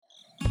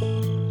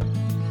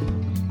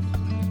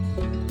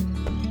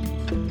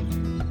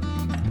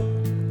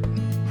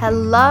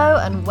Hello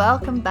and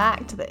welcome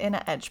back to the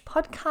Inner Edge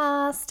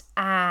podcast,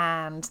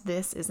 and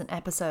this is an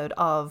episode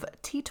of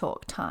Tea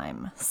Talk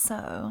time.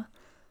 So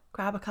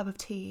grab a cup of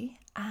tea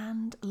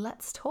and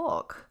let's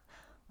talk,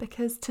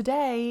 because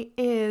today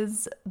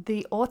is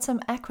the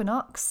autumn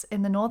equinox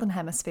in the northern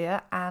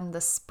hemisphere and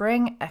the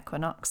spring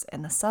equinox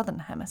in the southern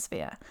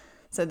hemisphere.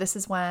 So this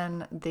is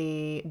when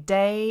the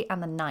day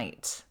and the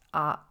night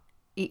are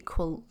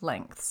equal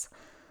lengths.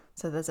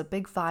 So there's a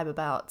big vibe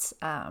about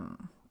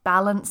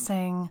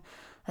balancing.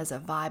 There's a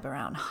vibe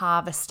around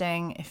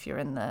harvesting if you're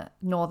in the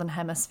northern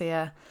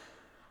hemisphere.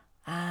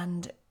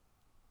 And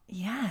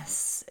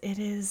yes, it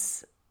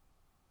is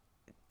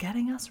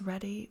getting us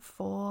ready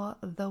for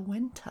the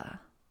winter.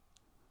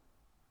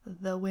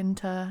 The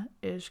winter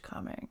is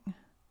coming.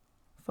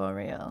 For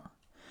real.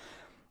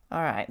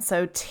 All right,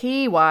 so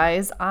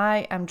tea-wise,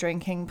 I am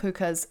drinking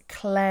Puka's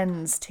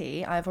cleanse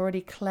tea. I've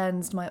already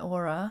cleansed my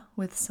aura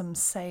with some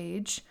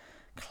sage,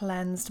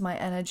 cleansed my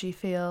energy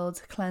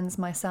field, cleansed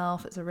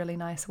myself. It's a really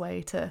nice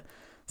way to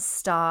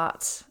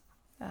start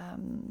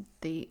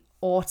the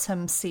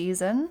autumn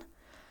season.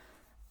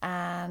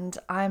 And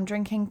I'm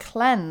drinking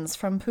Cleanse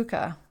from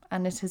Puka,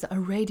 and it is a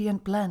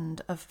radiant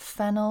blend of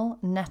fennel,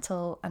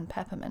 nettle, and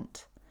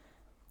peppermint.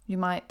 You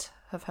might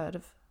have heard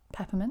of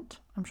peppermint,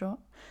 I'm sure.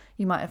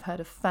 You might have heard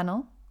of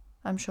fennel,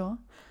 I'm sure.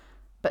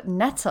 But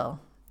nettle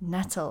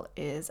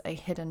is a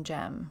hidden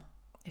gem.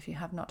 If you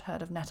have not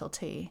heard of nettle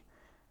tea,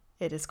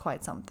 it is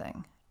quite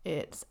something.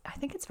 I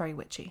think it's very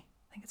witchy.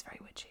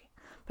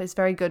 But it's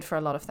very good for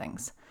a lot of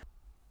things.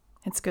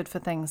 It's good for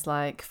things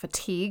like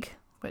fatigue,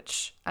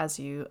 which, as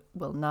you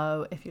will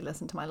know if you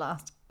listen to my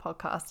last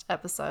podcast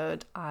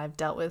episode, I've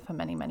dealt with for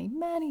many, many,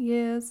 many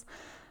years.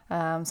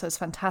 So it's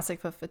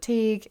fantastic for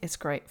fatigue. It's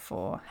great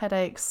for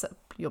headaches,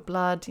 your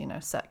blood,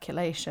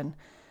 circulation.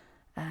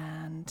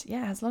 And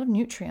yeah, it has a lot of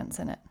nutrients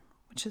in it,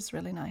 which is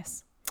really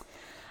nice.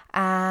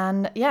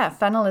 And yeah,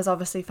 fennel is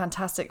obviously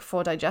fantastic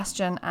for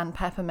digestion, and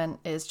peppermint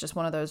is just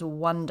one of those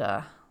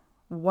wonder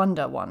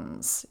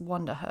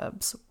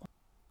herbs.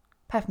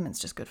 Peppermint's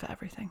just good for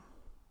everything.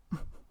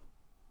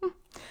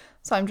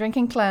 So I'm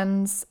drinking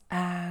Cleanse,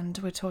 and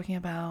we're talking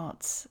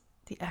about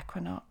the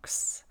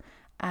equinox.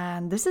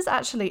 And this is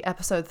actually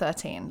episode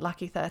 13,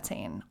 Lucky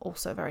 13,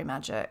 also very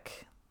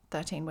magic.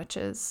 13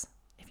 witches,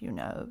 if you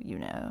know, you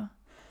know.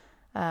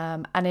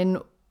 And in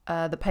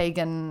the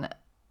pagan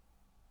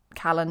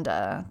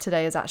calendar,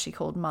 today is actually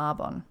called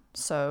Marbon.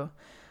 So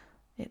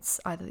it's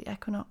either the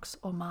equinox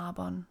or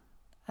Marbon.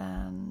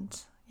 And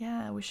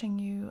yeah, wishing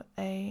you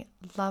a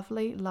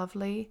lovely,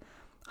 lovely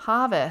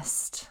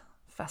harvest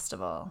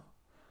festival.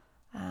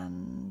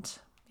 And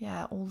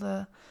yeah, all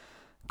the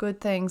good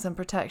things and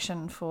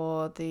protection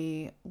for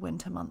the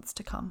winter months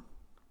to come.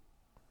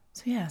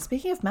 So yeah,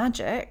 speaking of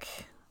magic,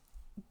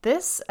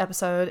 this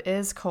episode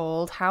is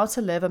called How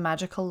to Live a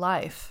Magical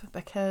Life,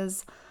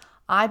 because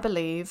I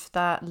believe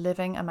that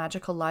living a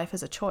magical life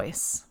is a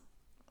choice.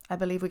 I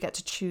believe we get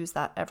to choose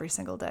that every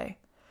single day.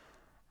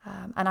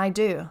 And I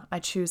do. I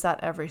choose that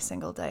every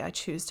single day. I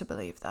choose to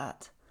believe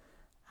that.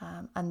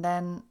 And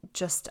then,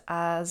 just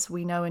as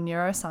we know in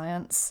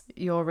neuroscience,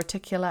 your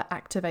reticular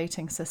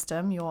activating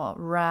system, your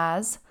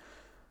RAS,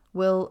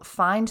 will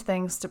find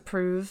things to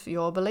prove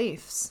your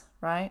beliefs,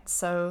 right?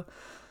 So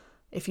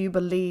if you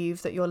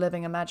believe that you're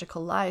living a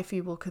magical life,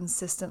 you will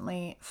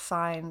consistently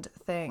find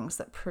things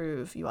that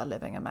prove you are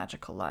living a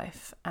magical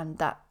life. And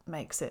that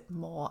makes it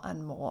more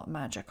and more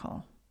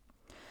magical.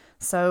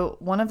 So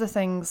one of the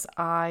things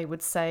I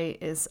would say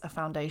is a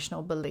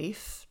foundational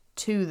belief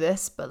to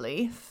this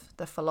belief,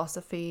 the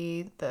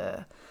philosophy,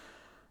 the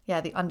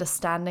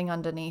understanding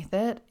underneath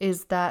it,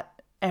 is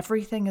that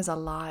everything is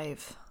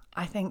alive.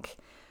 I think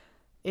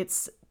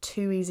it's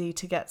too easy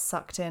to get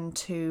sucked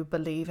into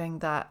believing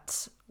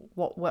that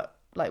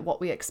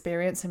what we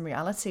experience in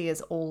reality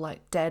is all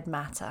like dead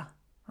matter,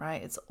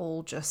 right? It's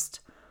all just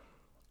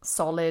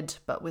solid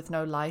but with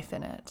no life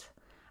in it.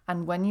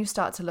 And when you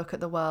start to look at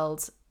the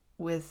world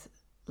with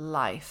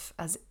life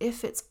as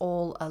if it's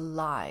all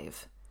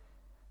alive,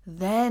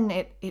 then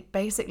it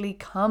basically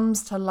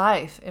comes to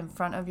life in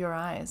front of your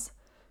eyes,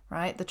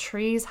 right? The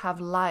trees have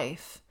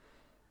life.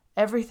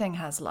 Everything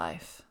has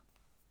life.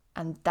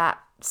 And that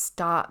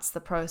starts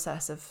the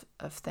process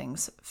of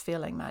things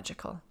feeling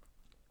magical.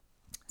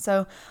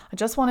 So I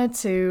just wanted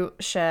to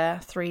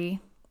share 3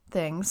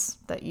 things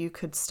that you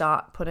could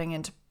start putting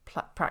into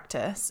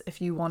practice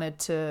if you wanted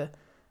to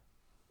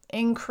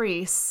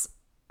increase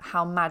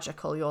how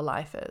magical your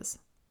life is.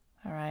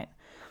 All right.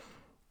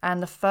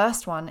 And the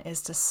first one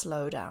is to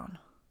slow down.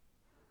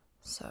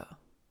 So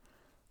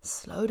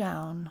slow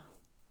down,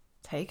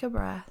 take a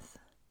breath,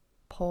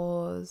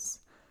 pause,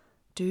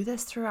 do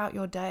this throughout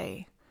your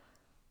day.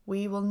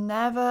 We will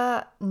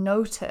never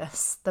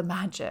notice the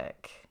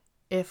magic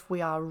if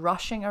we are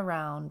rushing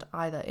around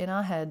either in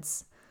our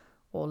heads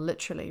or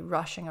literally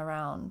rushing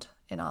around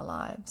in our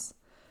lives,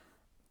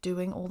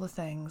 doing all the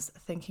things,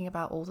 thinking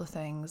about all the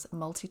things,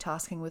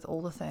 multitasking with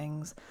all the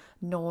things,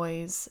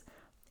 noise,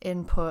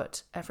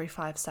 input every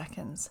 5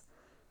 seconds.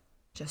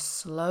 Just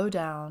slow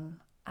down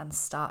and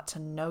start to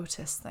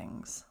notice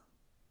things,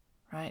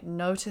 right?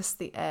 Notice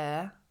the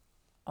air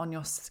on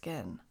your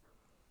skin.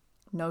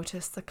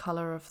 Notice the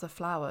color of the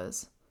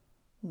flowers.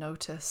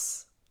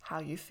 Notice how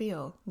you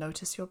feel.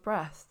 Notice your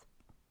breath.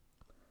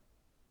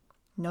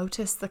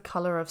 Notice the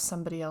color of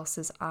somebody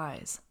else's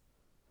eyes,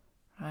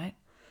 right?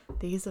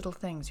 These little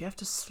things, you have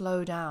to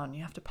slow down.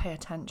 You have to pay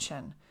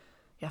attention.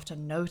 You have to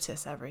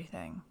notice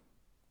everything.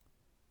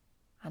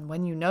 And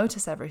when you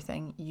notice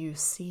everything, you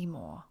see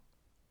more.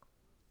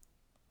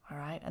 All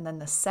right. And then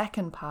the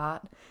second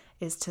part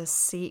is to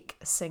seek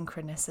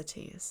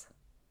synchronicities.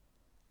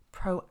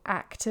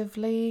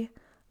 Proactively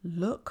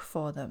look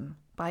for them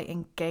by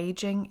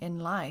engaging in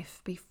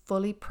life. Be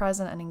fully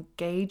present and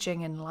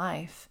engaging in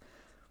life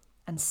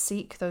and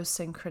seek those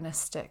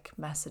synchronistic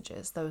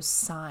messages, those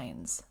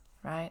signs,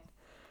 right?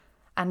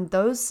 And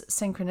those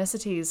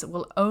synchronicities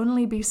will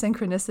only be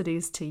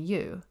synchronicities to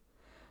you,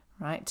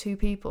 right? Two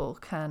people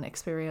can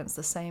experience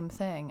the same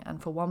thing,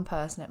 and for one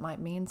person it might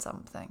mean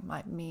something,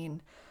 might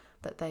mean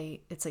that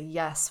it's a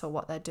yes for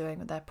what they're doing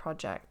with their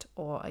project,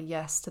 or a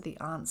yes to the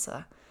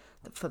answer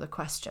for the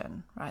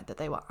question, right, that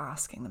they were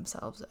asking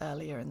themselves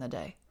earlier in the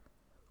day.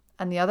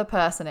 And the other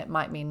person, it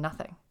might mean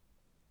nothing.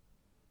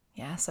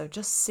 Yeah, so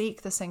just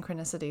seek the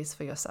synchronicities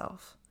for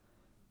yourself.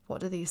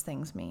 What do these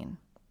things mean?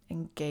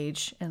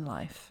 Engage in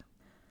life.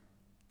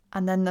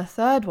 And then the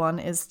third one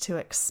is to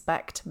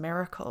expect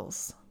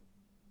miracles.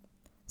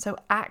 So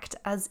act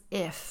as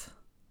if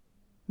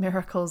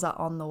miracles are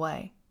on the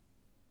way.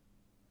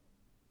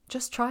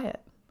 Just try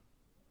it.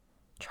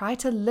 Try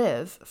to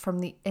live from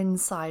the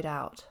inside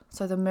out.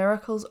 So the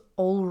miracle's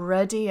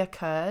already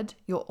occurred.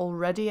 You're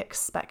already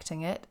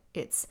expecting it.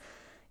 It's,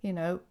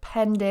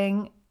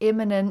 pending,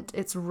 imminent.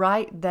 It's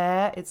right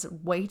there. It's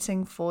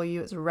waiting for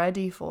you. It's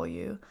ready for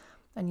you.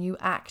 And you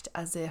act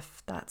as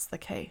if that's the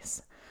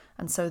case.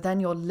 And so then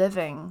you're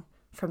living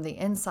from the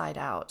inside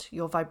out.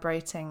 You're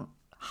vibrating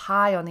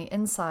high on the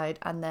inside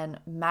and then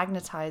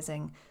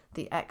magnetizing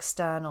the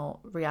external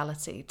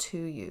reality to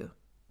you,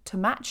 to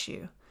match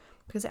you,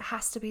 because it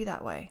has to be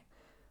that way.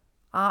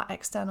 Our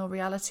external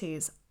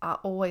realities are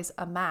always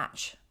a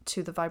match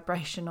to the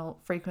vibrational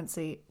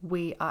frequency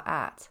we are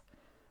at,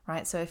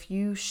 right? So if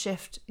you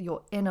shift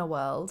your inner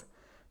world,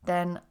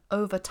 then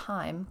over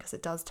time, because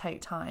it does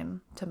take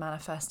time to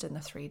manifest in the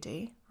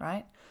 3D,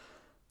 right?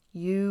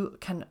 You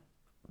can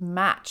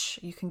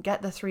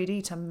get the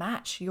 3D to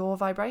match your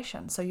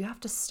vibration. So you have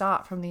to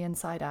start from the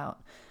inside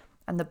out.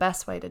 And the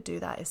best way to do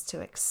that is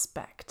to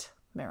expect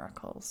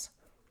miracles.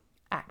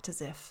 Act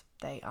as if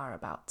they are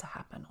about to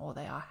happen or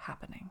they are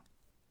happening.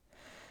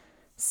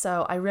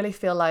 So I really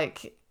feel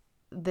like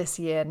this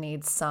year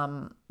needs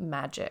some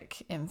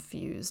magic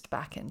infused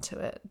back into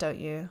it, don't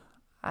you?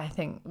 I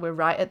think we're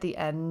right at the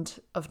end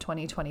of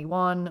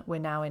 2021. We're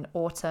now in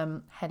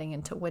autumn, heading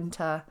into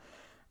winter.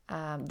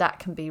 That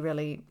can be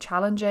really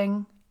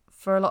challenging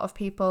for a lot of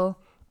people.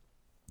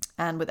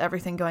 And with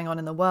everything going on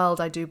in the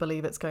world, I do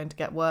believe it's going to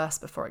get worse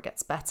before it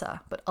gets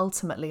better. But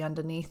ultimately,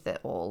 underneath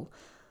it all,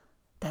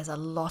 there's a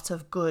lot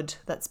of good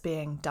that's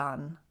being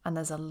done, and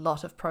there's a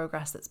lot of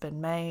progress that's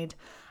been made.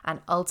 And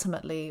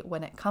ultimately,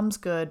 when it comes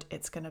good,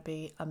 it's going to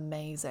be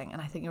amazing.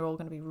 And I think you're all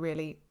going to be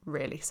really,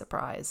 really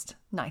surprised,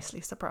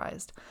 nicely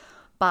surprised.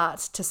 But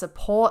to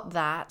support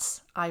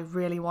that, I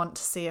really want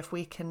to see if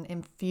we can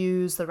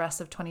infuse the rest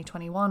of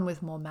 2021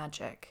 with more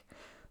magic.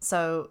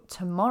 So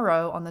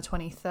tomorrow, on the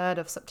 23rd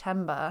of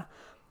September,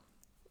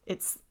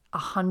 it's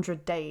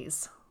 100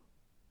 days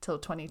till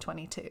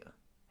 2022.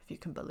 If you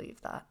can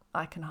believe that.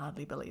 I can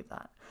hardly believe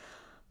that.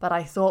 But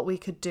I thought we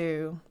could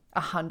do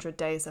 100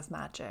 days of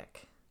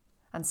magic.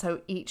 And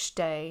so each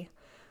day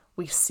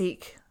we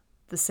seek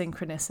the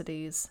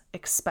synchronicities,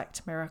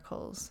 expect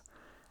miracles,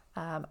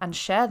 and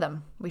share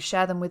them. We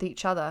share them with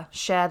each other,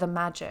 share the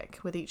magic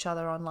with each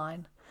other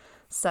online.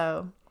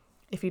 So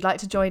if you'd like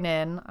to join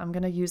in, I'm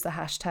going to use the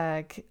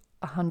hashtag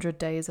 100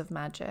 days of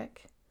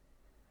magic.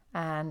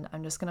 And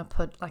I'm just going to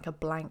put like a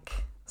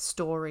blank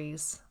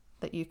stories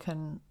that you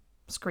can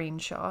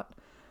screenshot,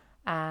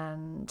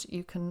 and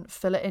you can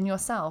fill it in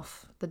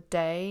yourself, the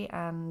day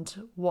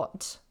and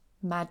what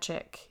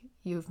magic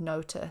you've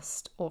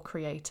noticed or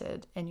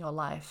created in your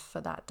life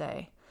for that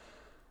day.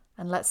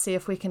 And let's see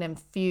if we can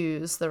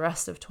infuse the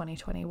rest of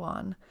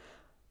 2021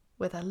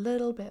 with a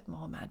little bit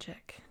more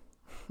magic.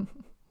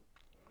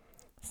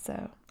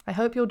 So I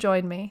hope you'll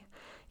join me.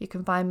 You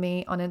can find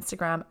me on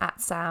Instagram at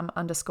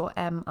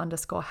Sam_M_Howard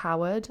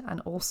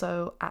and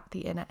also at The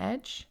Inner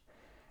Edge.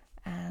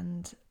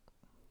 And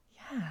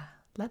yeah,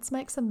 let's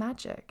make some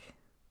magic.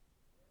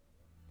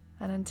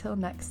 And until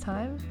next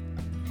time,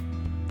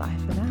 bye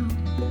for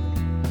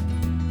now.